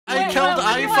killed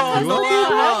iPhone the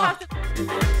llama.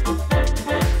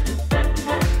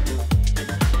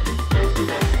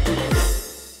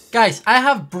 Guys, I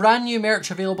have brand new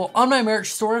merch available on my merch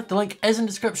store. The link is in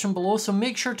the description below, so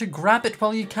make sure to grab it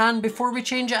while you can before we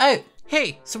change it out.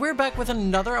 Hey, so we're back with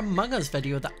another Among Us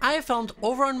video that I filmed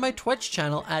over on my Twitch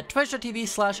channel at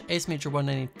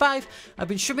twitch.tv/acemajor1985. I've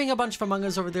been streaming a bunch of Among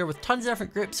Us over there with tons of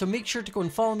different groups, so make sure to go and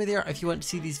follow me there if you want to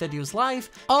see these videos live.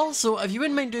 Also, if you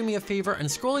wouldn't mind doing me a favor and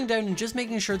scrolling down and just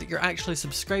making sure that you're actually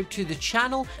subscribed to the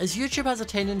channel, as YouTube has a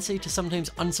tendency to sometimes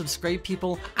unsubscribe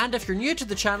people. And if you're new to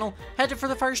the channel, hit it for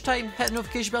the first time, hit the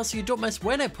notification bell so you don't miss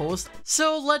when I post.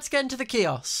 So let's get into the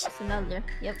chaos. That's another.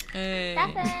 Yep. Hey.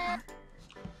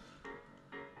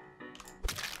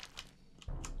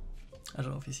 I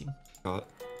don't know if you've seen. Scott.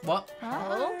 What?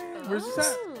 Oh. Where's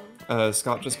this at?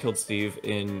 Scott just killed Steve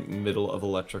in middle of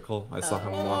electrical. I saw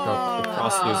him walk up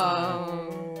across the...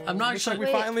 I'm not Looks sure. like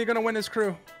we're finally gonna win this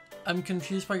crew. I'm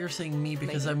confused why you're saying me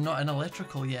because I'm not in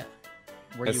electrical yet.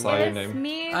 I saw your name.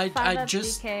 Me, I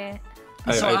just. I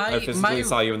So physically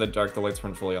saw you in the dark. The lights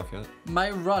weren't fully off yet. My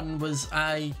run was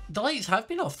the lights have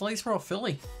been off. The lights were off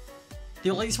fully.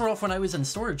 The lights were off when I was in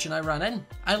storage and I ran in.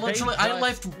 I left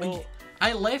Wolf.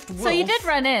 So you did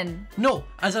run in? No,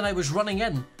 as in I was running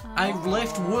in. I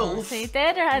left Wolf. So you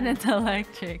did run into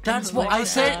electric. That's what I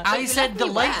said. I said the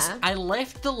lights. I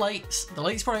left the lights. The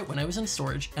lights were out when I was in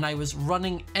storage, and I was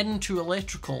running into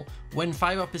electrical when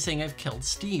 5UP is saying I've killed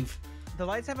Steve. The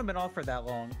lights haven't been off for that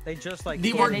long. They just like...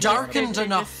 They were darkened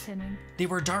enough. They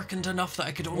were darkened enough that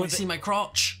I could only see my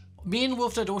crotch. Me and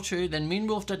Wolf did O2, then me and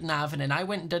Wolf did Nav, and then I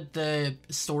went and did the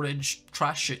storage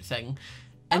trash shoot thing.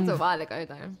 That's a while ago,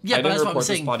 though. Yeah, I but that's didn't what I'm report this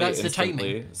saying. body That's the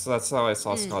instantly, timing. so that's how I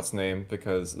saw Scott's name,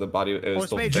 because the body it was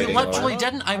still made fading You literally low.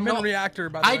 didn't. I'm in not. reactor,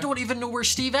 by the way. I don't even know where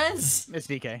Steve is. It's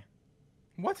DK.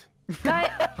 What?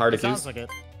 Hard to Sounds use. like it.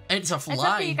 It's a It's up to you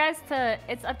lie. guys to.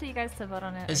 It's up to you guys to vote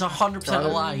on it. It's 100% a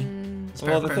lie. It's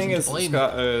Well, the person thing to is,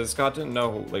 blame. Scott didn't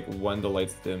know like when the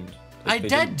lights dimmed. I They did.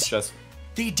 didn't Just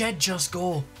They did just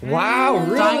go. wow,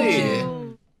 Thank really?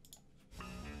 you.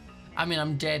 I mean,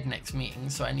 I'm dead next meeting,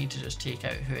 so I need to just take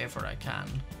out whoever I can.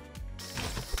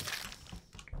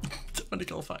 I'm gonna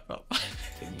kill 5UP.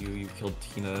 You killed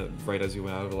Tina right as you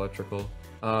went out of electrical.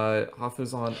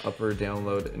 Hafu's on upper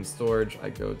download and storage. I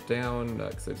go down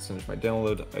because I just finished my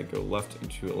download. I go left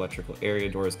into electrical area.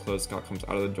 Door is closed. Scott comes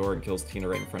out of the door and kills Tina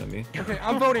right in front of me. Okay,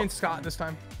 I'm voting Scott this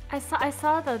time. I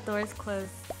saw the doors closed.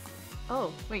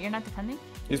 Oh wait, you're not defending?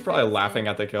 He's probably laughing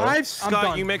at the kill. I'm Scott,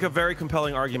 done. you make a very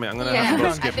compelling argument. I'm gonna Yeah, have to go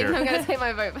I skip think here. I'm gonna take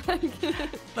my vote back.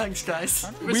 Thanks, guys.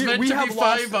 It was meant to be have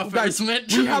lost. 5UP. It Guys, was meant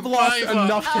to we be have lost 5UP.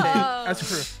 enough today. That's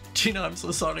true. Gina, I'm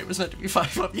so sorry. It was meant to be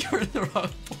 5UP. You were in the wrong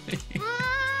place.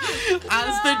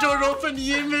 As the door opened,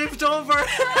 you moved over.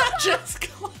 I just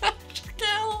clutched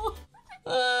kill.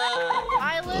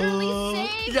 I literally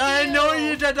saved Yeah, I know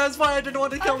you did. That's why I didn't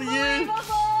want to kill you.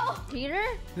 Peter?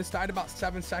 This died about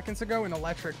 7 seconds ago in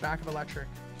electric, back of electric.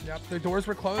 Yep, the doors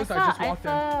were I closed. I just walked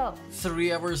in.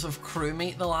 3 hours of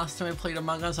crewmate the last time I played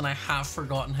Among Us, and I have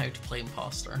forgotten how to play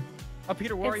imposter. Oh,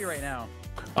 Peter, where are you right now?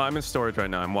 I'm in storage right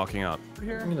now. I'm walking out.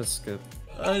 Here. I'm gonna skip.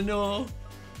 I know.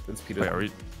 It's Peter. Wait, are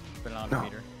we? Been on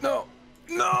Peter. No.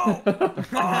 No.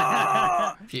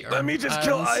 Ah! Peter, Let me just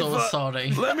kill I'm so Iva.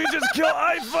 sorry. Let me just kill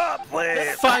Iva,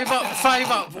 please.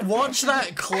 5UP. Watch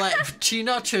that clip.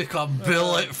 Tina took a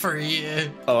bullet for you.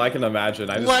 Oh, I can imagine.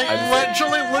 I just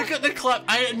Literally, look at the clip.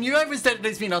 I knew I was dead at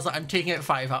this meeting. I was like, I'm taking out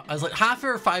 5UP. I was like, Hafu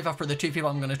or 5UP are the 2 people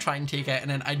I'm going to try and take out. And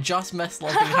then I just missed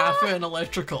locking Hafu and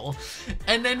electrical.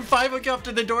 And then 5UP came up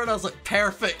to the door and I was like,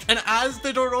 perfect. And as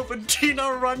the door opened,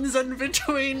 Tina runs in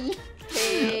between.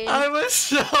 I was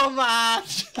so mad.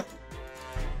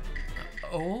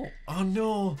 Oh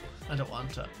no. I don't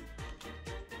want it.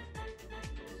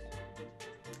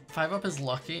 5UP is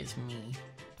lucky, it's me.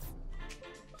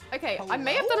 Okay, I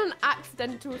may have done an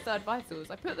accidental third vitals.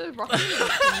 I put the rocket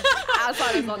as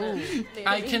I was on it.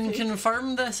 I can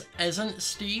confirm this isn't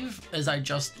Steve, as I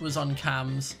just was on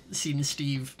cams, seen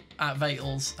Steve at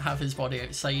vitals have his body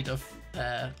outside of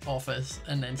office,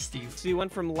 and then Steve. So you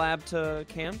went from lab to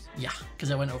cams? Yeah, because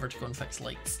I went over to go and fix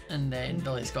lights, and then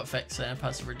the lights got fixed, and I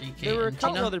passed over DK. There were a and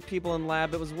couple Tina. other people in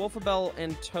lab. It was Wolfabell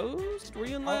and Toast. Were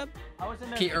you in lab? I was in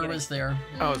there. Peter was there.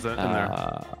 Oh, is that in there?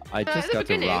 I just the got to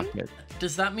beginning. rocket.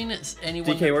 Does that mean it's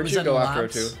anyone DK, that where'd was you in go after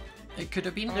labs? O2? It could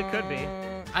have been. It could be.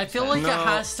 I feel like No, it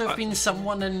has to have been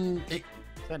someone in. It,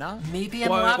 Is it not? maybe in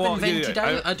Well, lab well, and vented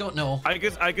yeah, out. I don't know. I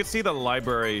guess I could see the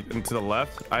library and to the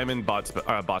left. I'm in boss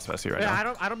Specie right Yeah,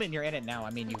 now. I don't mean you're in it now.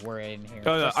 I mean you were in here.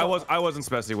 Oh, no, So- I wasn't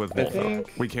Specie with Wolf. though.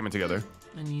 We came in together.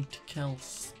 I need to kill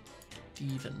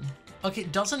Steven. Okay,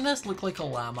 doesn't this look like a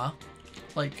llama?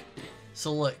 Like,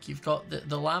 So look, you've got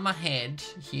the llama head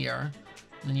here,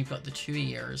 and then you've got the 2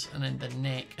 ears, and then the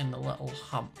neck and the little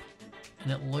hump.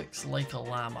 And it looks like a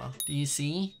llama. Do you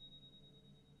see?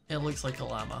 It looks like a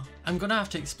llama. I'm gonna have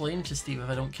to explain to Steve if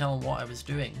I don't kill him what I was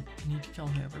doing. I need to kill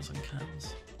whoever's on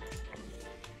cams.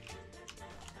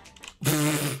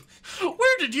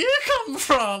 Where did you come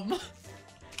from?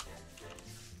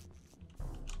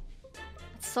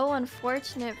 It's so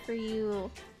unfortunate for you.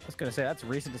 I was gonna say that's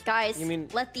recent. Guys, You mean-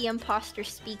 let the imposter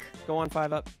speak. Go on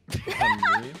 5 up.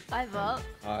 5 up.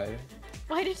 Hi.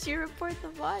 Why did you report the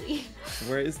body?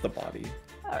 Where is the body?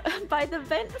 By the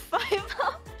vent, 5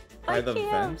 up. By the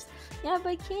cams. vent? Yeah,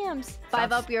 by cams.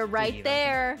 5 up, you're right Steve,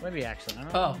 there. Maybe actually. I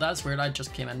don't Oh, know. that's weird. I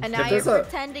just came in. And If now you're there's a-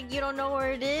 pretending you don't know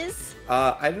where it is?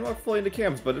 I didn't walk fully into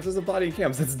cams, but if there's a body in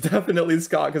cams, it's definitely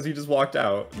Scott because he just walked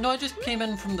out. No, I just came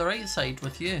in from the right side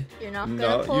with you. You're not No,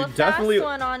 gonna pull you a fast definitely-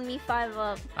 one on me, 5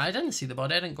 up. I didn't see the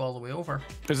body. I didn't go all the way over.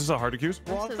 Is this a hard accuse?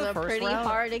 Well, This is the a first pretty round.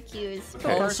 hard accuse. The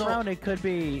first Also- round, it could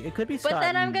be But Scott.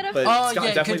 then I'm gonna. But Oh Scott yeah,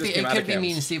 it definitely could be. just came It out could of be me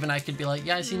cams. and Steve, and I could be like,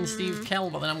 yeah, I seen Steve kill,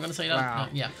 but then I'm gonna say that. Wow.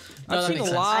 Yeah, no, I've that seen makes a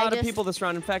sense. lot I of just- people this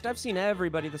round. In fact, I've seen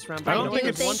everybody this round. I But don't you know think what?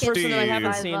 it's There's Steve. one person that I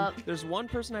haven't Five seen. up. There's one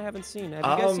person I haven't seen. Have you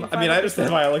guys seen I 5 mean, up I understand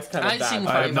before? why Alex kind of I've bad. seen but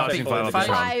I have five not up seen before. five up this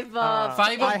round. 5 up.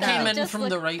 Five up I came have. in Just from the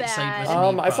look right bad. side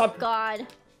with me. I saw. God.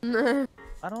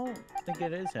 I don't think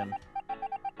it is him.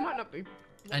 Might not be.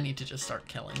 I need to just start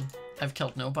killing. I've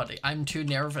killed nobody. I'm too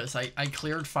nervous. I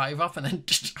cleared 5 up and then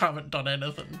just haven't done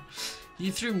anything.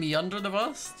 You threw me under the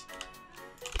bus?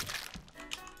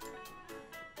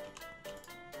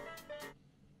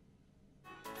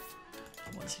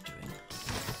 What's he doing?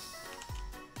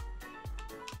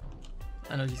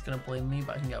 I know he's gonna blame me,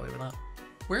 but I can get away with that.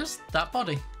 Where's that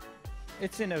body?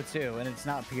 It's in O2, and it's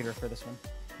not Peter for this one.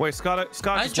 Wait, Scott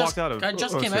just walked out of. I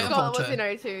just oh, came sorry. out of Scott was O2. in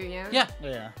O2, yeah. Yeah.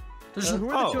 Yeah. There's who,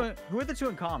 are Oh. who are the two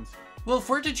in comms? Wolf,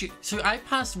 where did you... So I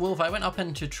passed Wolf, I went up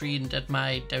into tree and did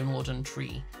my download in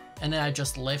tree. And then I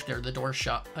just left there, the door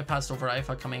shut. I passed over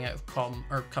Ifa coming out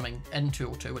of coming into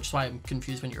O2, which is why I'm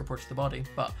confused when you reported the body.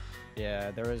 But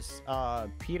Yeah, there was.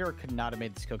 Peter could not have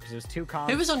made this kill because there's 2 comms.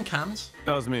 who was on cams?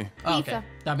 That was me. Oh, okay. Aoife.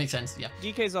 That makes sense, yeah.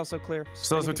 DK's also clear.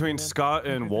 So it's between Scott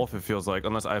and Wolf, it feels like,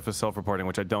 unless IFA self-reporting,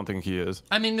 which I don't think he is.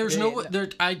 I mean, there's Yeah, no... yeah. There,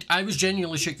 I was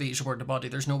genuinely shook that you reported the body.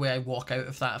 There's no way I walk out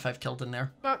of that if I've killed in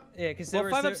there. But Yeah, because Well,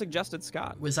 5 up suggested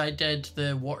Scott. Was I did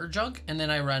the water jug, and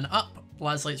then I ran up.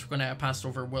 Last lights were going out, I passed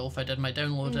over Wolf. I did my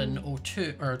download in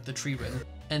O2, or the tree room.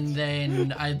 And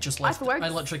then I just left. works. I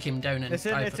literally came down and... it's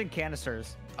in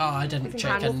canisters. Oh, I didn't It's in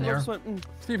check candles. in there. Wolf went,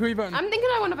 Steve, who you voting? I'm thinking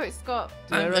I want to vote Scott.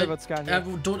 Yeah, I read about Scott I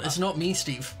here. don't. It's not me,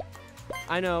 Steve.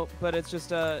 I know, but it's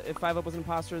just if 5 up was an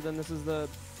imposter, then this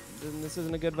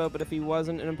isn't a good vote. But if he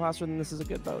wasn't an imposter, then this is a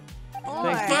good vote.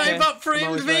 Thanks, DK. 5 up I'm framed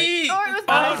always me. Oh, it was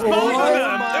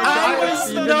I was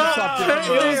Steven not sucked put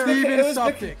it. there. Steven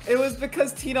sucked it. It was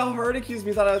because Tina hard accused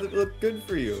me that I looked good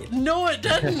for you. No, it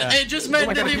didn't. It just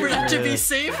meant that they were to be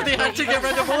safe. They had to get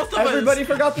rid of both of Everybody us.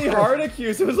 forgot the hard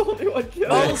accused. It was only 1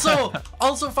 kill.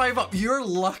 Also 5 up. You're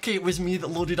lucky it was me that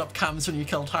loaded up cams when you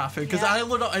killed Hafu, because Yeah. I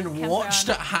loaded up and Cams are watched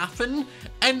on. it happen,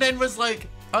 and then was like,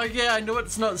 oh yeah, I know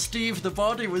it's not Steve. The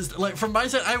body was like from my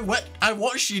side. I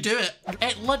watched you do it.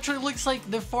 It literally looks like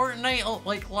the Fortnite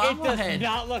like It llama does head.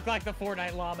 not look like the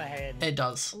Fortnite llama head. It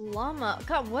does. Llama.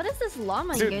 God, what is this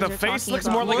llama you Dude, guys the are face talking looks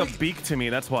about? more like a beak to me,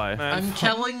 that's why. I'm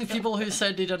killing people who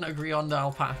said they didn't agree on the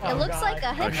alpaca. It looks God. like a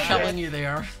I'm hippogriff. killing you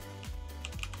there.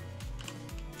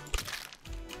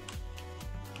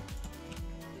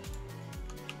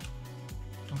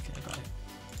 Okay, I got it.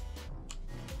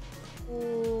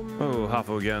 Oh,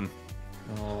 Hafu again.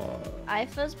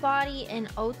 Ifa's body in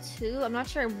O2. I'm not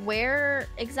sure where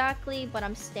exactly, but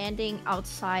I'm standing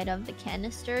outside of the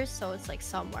canisters, so it's like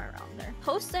somewhere around there.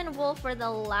 Host and Wolf were the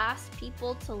last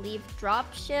people to leave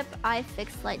dropship. I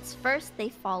fixed lights first, they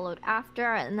followed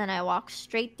after, and then I walked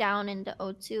straight down into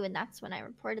O2, and that's when I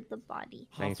reported the body.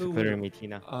 Thanks for clearing me,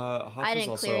 Tina. Hafu's didn't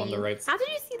also clear on the you. right How did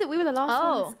you see that we were the last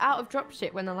Oh. ones out of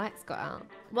dropship when the lights got out?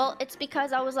 Well, it's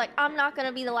because I was like, I'm not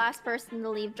gonna be the last person to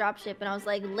leave dropship, and I was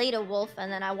like, later, Wolf,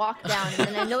 and then I walked down, and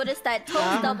then I noticed that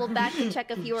Toes doubled back to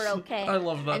check if you were okay. I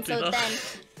love that, And so Tina.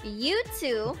 then you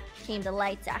two came to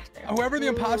lights after. Whoever the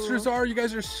imposters Ooh. are, you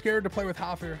guys are scared to play with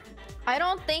Hafu. I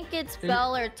don't think it's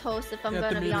Bell or Toast, if I'm Yeah,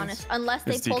 gonna the be meetings. honest, unless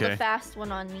they It's pulled DK. a fast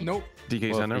one on me. Nope.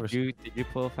 DK's Well, not nervous. did you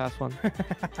pull a fast one?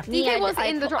 Me, DK was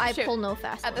in the I dropship pull no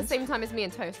fast at the ones. same time as me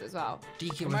and Toast as well.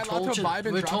 DK, Am I allowed to vibe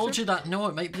and we drop told it? you that no,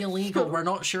 it might be illegal. We're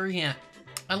not sure yet.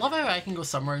 I love how I can go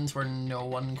some rounds where no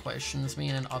one questions me,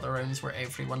 and in other rounds where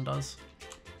everyone does.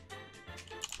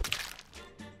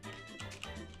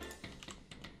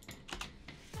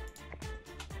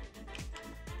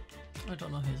 I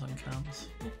don't know who's on cams.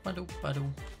 Bado.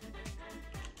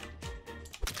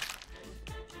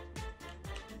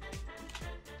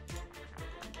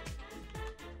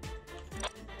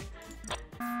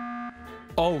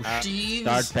 Oh,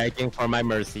 Start begging for my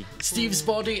mercy. Steve's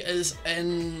body is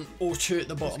in O2 at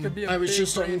the could bottom. be a I was big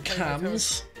just on brain thing by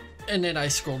cams, and then I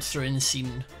scrolled through and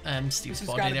seen Steve's has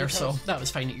body gotta be there, so Toast. that was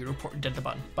fine that you did the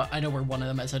button. But I know where one of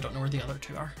them is. I don't know where the other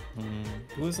two are.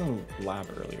 Who was in lab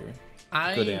earlier?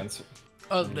 I Good answer.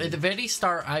 Oh, at the very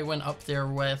start, I went up there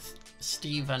with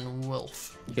Steve and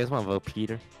Wolf. You guys want to vote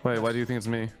Peter? wait, why do you think it's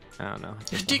me? I don't know.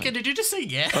 DK, did you just say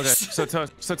yes? Okay,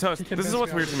 so Toast, this is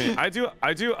what's weird to me. I do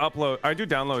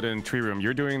download in Tree Room.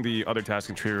 You're doing the other task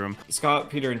in Tree Room. Scott,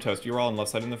 Peter, and Toast, you were all on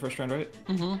left side in the first round, right?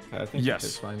 Mm-hmm. Okay, I think Yes.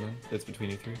 it's fine then. It's between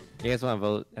you three. You guys want to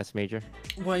vote S Major?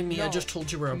 Why me? I No. just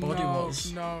told you where our body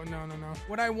was. No.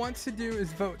 What I want to do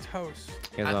is vote Toast.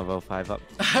 You guys want to vote 5 up?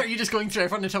 Are you just going through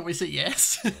everyone until we say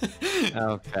yes?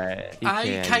 Okay.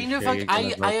 I kind of like.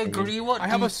 I agree what I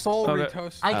have a D- soul Okay. read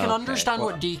Toast. I can Okay, understand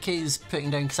well- what DK is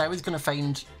putting down because I was gonna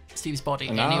find Steve's body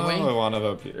And now I anyway. want to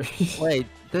vote Peter. Wait,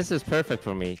 this is perfect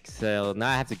for me. So now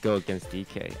I have to go against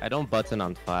DK. I don't button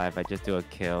on 5. I just do a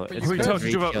kill. But It's you Wait, could. Toast,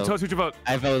 three who'd you vote? kills. Toast, who'd you vote?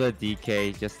 I voted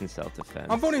DK just in self-defense.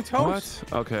 I'm voting Toast.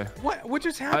 What? Okay. What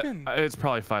just happened? It's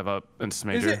probably 5 up and Is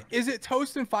Major. it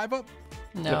Toast and 5 up?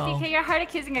 No. DK, you're hard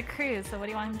accusing a cruise, so what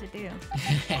do you want him to do?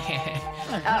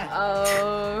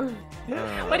 Uh-oh.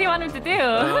 What do you want him to do?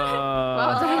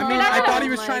 I mean, I thought he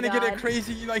was Oh trying to my get it God.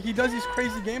 crazy. Like he does these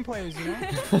crazy gameplays, you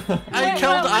know? I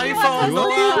killed iPhone. You want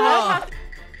Llama.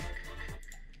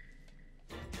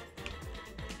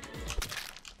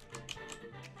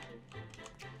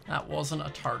 That wasn't a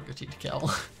targeted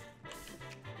kill.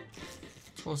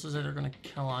 Suppose is either gonna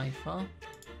kill Ifa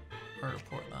or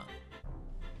report that.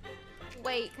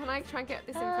 Wait, can I try and get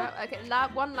this info? Okay,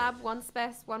 lab, one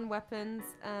spec, one weapons,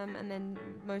 and then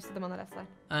most of them on the left side.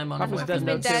 I'm on Alpha's He's dead, been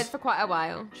no, dead too. for quite a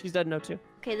while. She's dead, no too.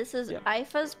 Okay, this is Yeah.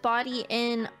 Ifa's body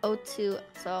in O2.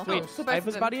 So Wait, so both of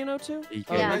Iva's them. body in O2? DK,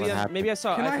 Oh, Yeah. maybe I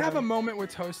saw. Can I Iva. have a moment with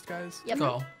Toast, guys? Yep.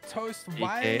 Go. Toast, DK,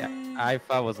 why? I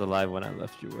thought was alive when I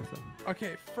left you with him.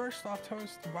 Okay, first off,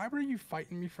 Toast, why were you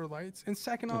fighting me for lights? And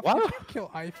second off, What? did you kill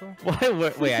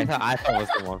Ifa? Wait, I thought was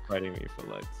the one fighting me for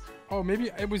lights. Oh, maybe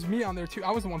it was me on there too.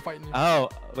 I was the one fighting you. Oh,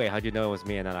 wait, how'd you know it was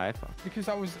me and not Ifa? Because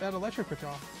I was at Electric with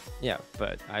y'all. Yeah,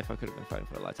 but Ifa could have been fighting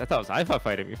for the lights. I thought it was Ifa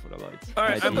fighting me for the lights. All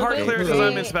right, I I'm did part say- clear because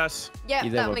I'm in Spes. Yeah,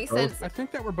 Either that we're makes both- sense. I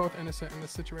think that we're both innocent in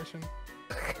this situation.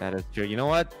 That is true. You know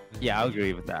what? Yeah, I'll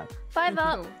agree with that. 5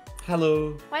 up.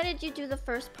 Hello. Why did you do the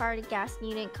first part of gas and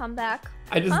you didn't come back?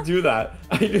 I just Huh? do that.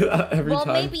 I do that every Well,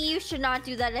 time. maybe you should not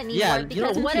do that anymore. Yeah, you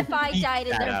because know, what we if I beat died in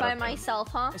that there out by of him. myself,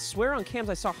 huh? I swear on cams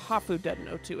I saw Hafu dead in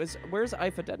O2. Where's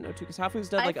Ifa dead in O2? Because Hafu's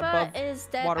dead like Ifa above. is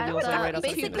dead water at wheels the, and right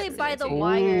outside the basically industry. by the Ooh.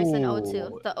 wires in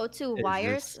O2. The O2 Is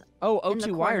wires. this- Oh, in the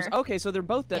O2 wires. corner. Okay, so they're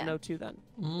both dead in Yeah. O2 then.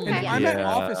 Mm. And Okay. I'm at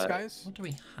Yeah. office, guys. What do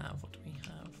we have? What do we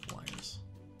have? Wires.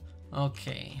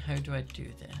 Okay, how do I do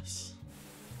this?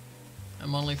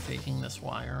 I'm only faking this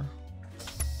wire.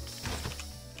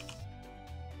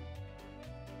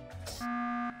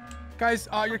 Guys,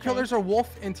 your killers are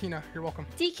Wolf and Tina. You're welcome.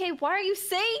 DK, why are you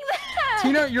saying that?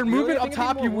 Tina, you're Really? moving I up think it'd be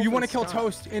top. more You Wolf want to and kill Scott.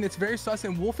 Toast, and it's very sus.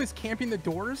 And Wolf is camping the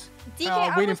doors, DK,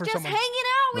 I waiting was for just someone. hanging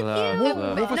out with you. Wolf No,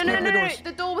 was no, camping no, the no, doors.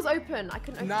 the door was open. I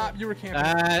couldn't open Nah, it. you were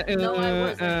camping. No, I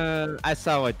wasn't. I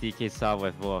saw what DK saw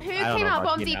with Wolf. Who I don't came know out about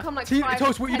bottom Tina. decom like Tina,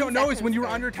 Toast, what you 10 don't know is when seconds you were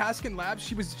ago? under task in lab,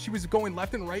 she was going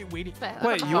left and right waiting. Fair.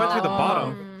 Wait, you went through the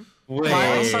bottom. Wait. Wait. No, I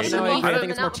Bottom think it's and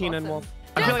more out the Tina and bottom. Wolf.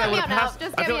 I Just feel like I get me would out have now. passed.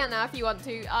 Just I get feel me out now if you want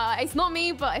to. It's not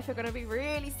me, but if you're gonna be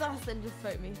really sus, then just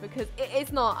vote me because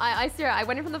it's not. I swear I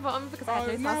went in from the bottom because I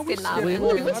had no Nah, task we in lab. skip it.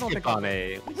 We'll I don't skip think on I'll-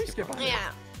 a. We skip on it. Yeah.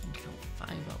 I need to kill 5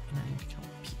 up and I need to kill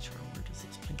Peter. Where does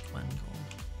its pink one go?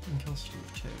 I can kill Steve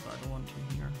too, but I don't want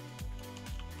to here.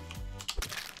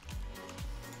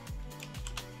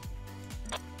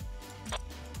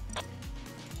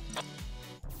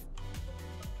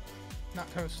 Not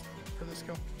Toast for this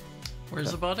kill.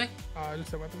 Where's the body?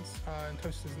 Just the weapons. And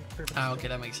Toast isn't clear for this Ah, kill. okay,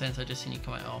 that makes sense. I just seen you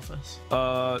come out of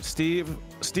office.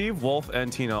 Steve, Wolf,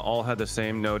 and Tina all had the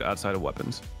same node outside of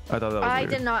weapons. I thought that was I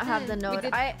weird. did not have the we node.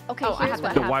 did- Okay, Oh, I here's had what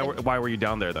that. Then happened. why were you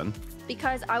down there then?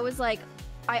 Because I was like,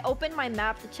 I opened my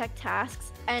map to check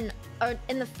tasks, and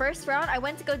in the first round, I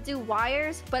went to go do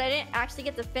wires, but I didn't actually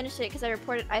get to finish it because I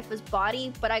reported Ifa's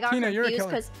body, but I got Tina, you're a confused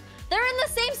killer. because they're in the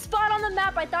same spot on the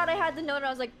map. I thought I had the node, and I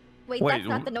was like, wait, that's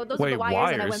not the node. Those are the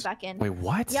wires, and I went back in. Wait,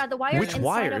 what? Yeah, the wires Which inside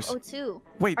wires? of O2.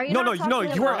 Wait, Are you no, not no,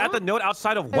 talking you were about- at the node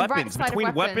outside of right weapons, side of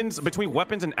between weapons.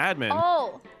 weapons and admin.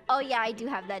 Oh, Oh yeah, I do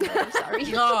have that note. I'm sorry.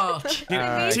 Oh,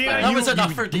 Tina, that was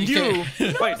enough for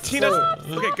DK. Wait, Tina.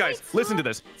 Okay, guys, listen to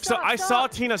this. So I saw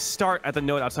Tina start at the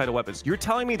node outside of weapons. You're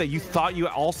telling me that you thought you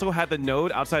also had the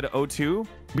node outside of O2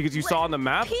 because you saw on the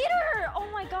map? Peter! Oh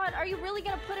my god, are you really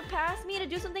gonna put it past me to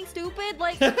do something stupid?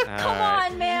 Like, come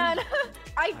on, man.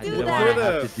 I do that. I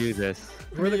have to do this.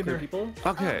 Who are the clear people?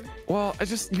 Okay. Well,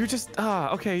 you're just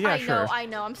okay, yeah, sure. I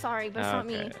know. I'm sorry, but it's not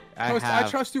me. I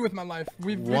trust you with my life.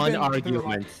 We've one been through a lot.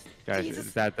 argument. Guys,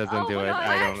 Jesus. that doesn't do it. I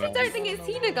I don't actually know. don't think it's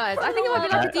Tina, guys. I think it might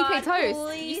be like a DK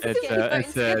toast. You used to It's get voting a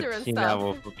together and Tina stuff.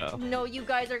 Wolf though. No, you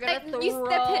guys are gonna throw. You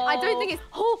step in. I don't think it's.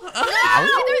 Oh, no, Ouch. I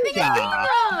don't think it's Yeah.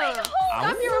 Tina.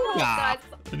 Stop your report, guys.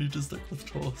 I need to stick with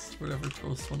Toast, wherever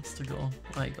Toast wants to go.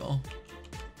 I go.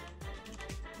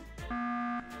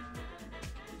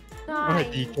 Oh,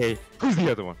 DK. Who's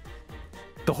the other one?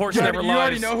 The horse You never already, you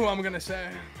already lies. know who I'm gonna say.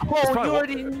 Oh, probably you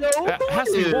already know. It has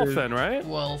to be Wolf then, right?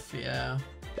 Wolf, yeah.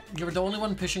 You were the only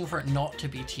one pushing for it not to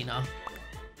be Tina.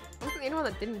 I wasn't the only one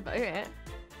that didn't vote it.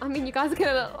 I mean, you guys are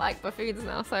gonna look like buffoons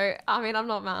now, so I mean, I'm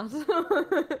not mad.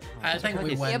 I think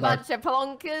we You win. bunch of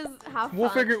plonkers. Have We'll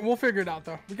fun. figure it out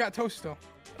though. We got Toast still.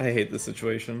 I hate this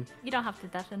situation. You don't have to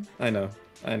deafen. I know.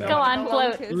 Go on,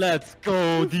 float. Let's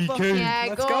go, DK. Yeah,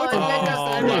 Let's go go, on. Tina. Let us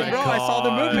Oh know. my Bro, I saw the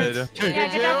God. movement. Yeah,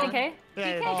 good job, DK.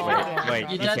 Wait,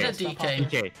 You DK. did it, DK.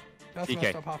 DK. That's DK.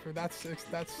 messed up, Hoffer. That's. I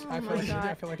feel my like an idiot. God.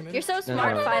 I feel like an You're idiot. so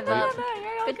smart, No. 5 up.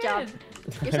 You're Good job.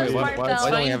 You're so Wait, smart, why don't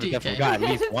we Belle. have a DK. different? We got at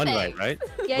least one right, right?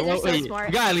 Yeah, you're so Wait, smart.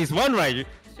 You got at least one right.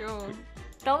 Sure.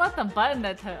 Don't let them button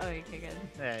the toe. Oh, okay, good.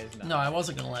 Yeah, he's not. No, I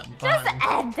wasn't gonna let him Just ban.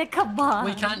 end it, come on.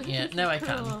 We can't yet. Now I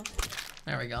can.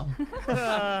 There we go.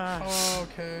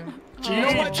 Okay. You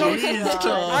know what, Toast?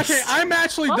 Okay, I'm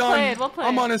actually Well done. played, well played.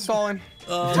 I'm uninstalling.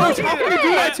 Oh, Toast, how can you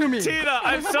do that to me? Tina,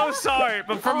 I'm so sorry,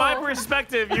 but from my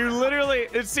perspective, you literally,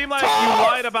 it seemed like you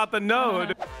lied about the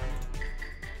node.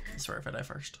 Sorry if I die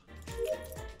first.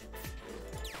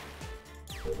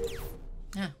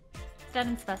 Yeah. Dead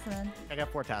in specimen. I got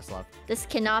 4 tasks left. This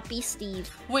cannot be Steve.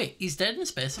 Wait, he's dead in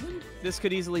specimen? This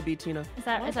could easily be Tina. Is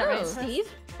that right? Oh.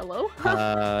 Steve? Hello?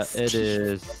 It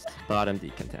is bottom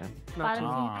decontam. Bottom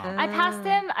Ah. I passed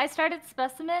him. I started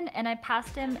specimen and I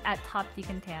passed him at top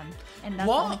decontam, and that's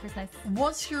the only What? person I.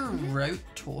 What's your route,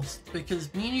 Toast?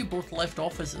 Because me and you both left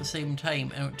office at the same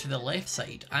time out to the left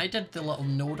side. I did the little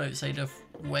node outside of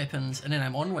weapons, and then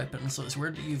I'm on weapons, so it's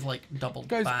weird that you've like doubled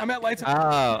Guys, back. I'm at lights.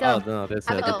 Oh no, there's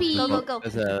Have a good pee. Go.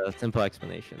 There's a simple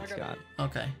explanation, Scott.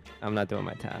 Okay. I'm not doing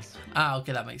my task. Ah,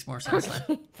 okay, that makes more sense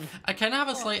now. I kind of have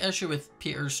a slight issue with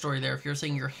Peter's story there if you're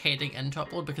saying you're heading into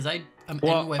upload, because I'm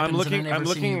Well, in weapons and I I'm never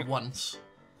seen you looking- once.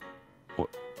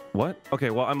 What?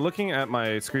 Okay, well, I'm looking at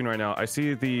my screen right now. I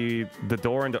see the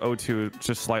door into O2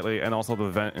 just slightly, and also the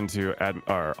vent into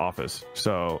our office.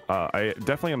 So I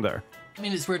definitely am there. I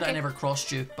mean, it's weird I never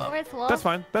crossed you, but Where's Wolf? That's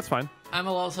fine. That's fine. I'm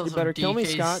a lot of You better kill me,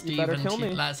 DK, Scott. Steve, You better and kill T-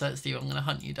 me. That's it, Steve. I'm gonna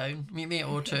hunt you down. Meet me at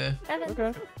O2. Evan.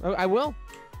 Okay. Oh, I will.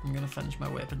 I'm gonna finish my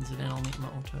weapons and then I'll meet him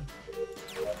at O2.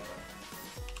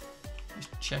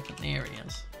 Just checking the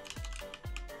areas.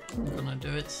 I'm gonna do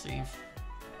it, Steve.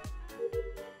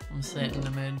 I'm setting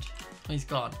the mood. Oh, he's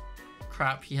gone.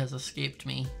 Crap, he has escaped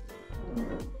me.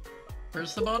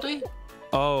 Where's the body?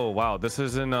 Oh, wow. This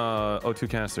is in O2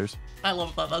 canisters. I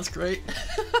love that, that's great.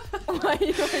 Why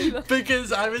are you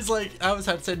Because I was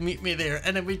had said meet me there,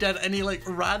 and then we did, and he like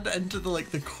ran into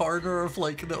the corner of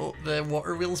like the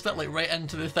water wheels bit, like right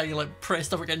into the thing, like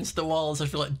pressed up against the walls. I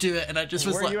feel like do it, and I just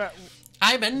was Where like, you at?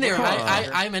 I'm in there.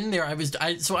 Huh. I'm in there.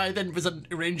 So I then was in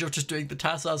range of just doing the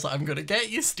task. I was like, I'm gonna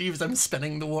get you, Steve, as I'm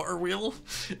spinning the water wheel.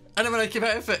 And then when I came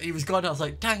out of it, he was gone. I was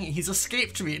like, dang it, he's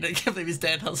escaped me. And I can't believe he's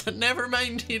dead. I was like, never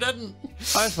mind, he didn't.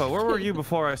 Ifa, where were you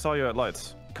before I saw you at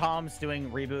lights? Comms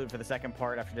doing reboot for the second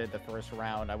part after I did the first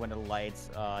round. I went to the lights,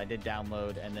 I did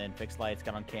download, and then fixed lights,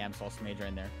 got on cam, saw some major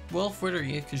in there. Wolf, where are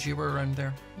you? Because you were around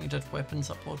there. You did weapons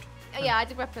upload. Yeah, I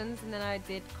did weapons and then I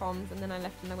did comms and then I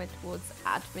left and I went towards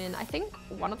admin. I think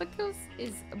one of the kills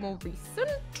is more recent.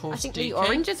 I Toast think the DK?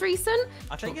 orange is recent.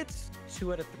 I think it's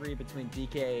 2 out of 3 between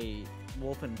DK,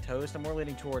 Wolf, and Toast. I'm more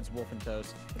leaning towards Wolf and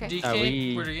Toast. Okay.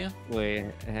 DK, where are you? Wait,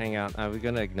 hang on. Are we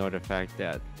gonna ignore the fact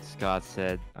that Scott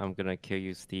said, I'm gonna kill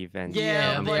you, Steve, and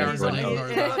Yeah, I'm but never he's gonna on- ignore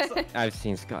that. I've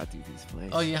seen Scott do these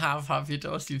plays. Oh, you have you,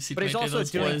 Toast? You've seen But me he's do also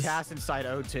those doing plays. tasks inside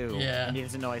O2, Yeah. and he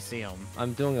doesn't know I see him.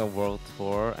 I'm doing a world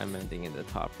tour. I'm ending in the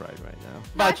top right now.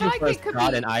 No, I But feel you like first it could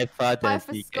Scott be and I thought that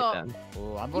for DK Scott. then.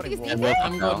 Oh, I'm You think voting it's Wolf. DK?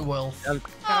 I'm going Wolf. I don't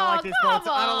like these votes.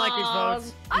 I don't like these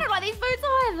votes. I don't like these votes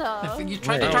I either. think you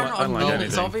tried to Wait, turn it I on don't me, like and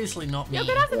it's anything. obviously not me. You're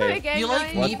gonna have to vote Wait, again, You like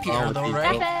guys. me, What's Peter, wrong though, with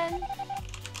right? these Evan.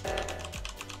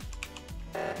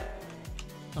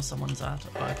 Oh, someone's at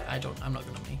it. Oh, I'm not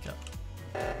gonna make it.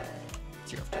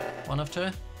 0 of 2. 1 of 2.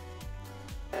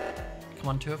 Come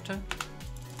on, 2 of 2.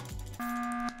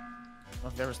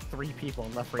 Well, there was 3 people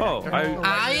in left Oh, reactor.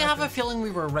 I have a feeling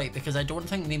we were right because I don't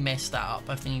think they messed that up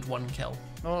if they need 1 kill.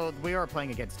 Well, we are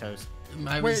playing against Toast.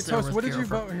 Wait, Toast, what did you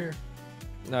vote here?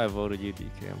 No, I voted you,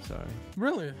 DK. I'm sorry.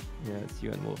 Really? Yeah, it's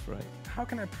you and Wolf, right? How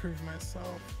can I prove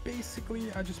myself?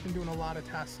 Basically, I've just been doing a lot of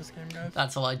tasks this game, guys.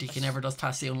 That's a lie. DK never does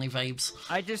tasks. He only vibes.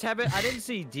 I just haven't. I didn't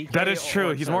see DK. That is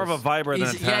true. He's more of a viber than a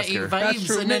Yeah, he tasker. vibes,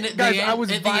 true. and then at Guys, the I end,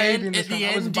 was at the vibing end, this at the one.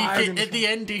 I was end, vibing DK, this at the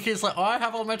end, DK's like, oh, I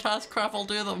have all my tasks. Crap, I'll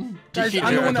do them. Guys, DK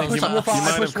I'm the one that never pushed does Wolf that. out. You I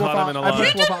might pushed have Wolf caught him out. in a I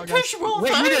pushed lie. Wolf out, guys. Push Wolf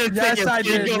Wait, out. you didn't Yes, think I it's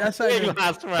did. you. Yes, I did.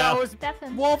 Last round. That was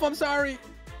Stefan. Wolf, I'm sorry.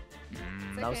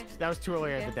 that was too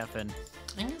early at the death end.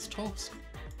 I think it's Toast.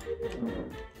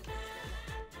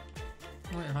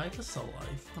 Wait, Iva's still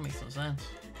alive. That makes no sense.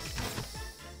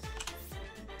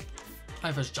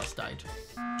 Iva's just died.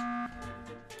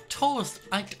 Toast,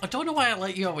 I don't know why I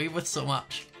let you away with so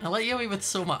much. I let you away with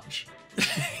so much.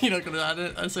 You're not gonna add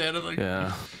it and say anything?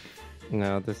 Yeah.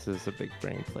 No, this is a big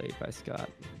brain play by Scott.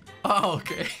 Oh,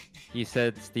 okay. He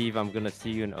said, Steve, I'm gonna see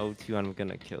you in O2 and I'm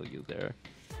gonna kill you there.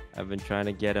 I've been trying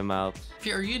to get him out.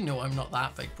 Peter, you know I'm not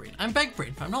that big brain. I'm big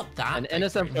brain, but I'm not that An big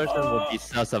innocent brain. person would be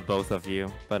sus of both of you,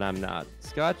 but I'm not.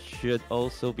 Scott should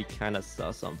also be kind of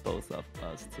sus on both of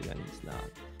us too, and he's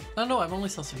not. No, I'm only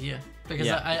sus of you because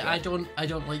Yeah, I don't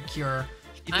like your.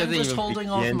 He I'm doesn't just even holding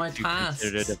off begin my to tasks.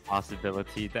 consider the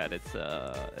possibility that it's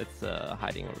a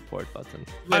hiding a report button.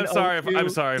 I'm sorry. If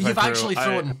You've I actually threw.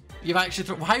 thrown. You've actually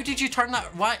thrown. How did you turn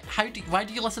that? Why? Why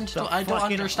do you listen to? I don't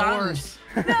fucking understand. horse.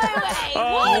 No way.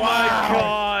 Oh my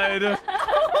god!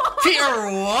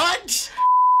 Peter, what?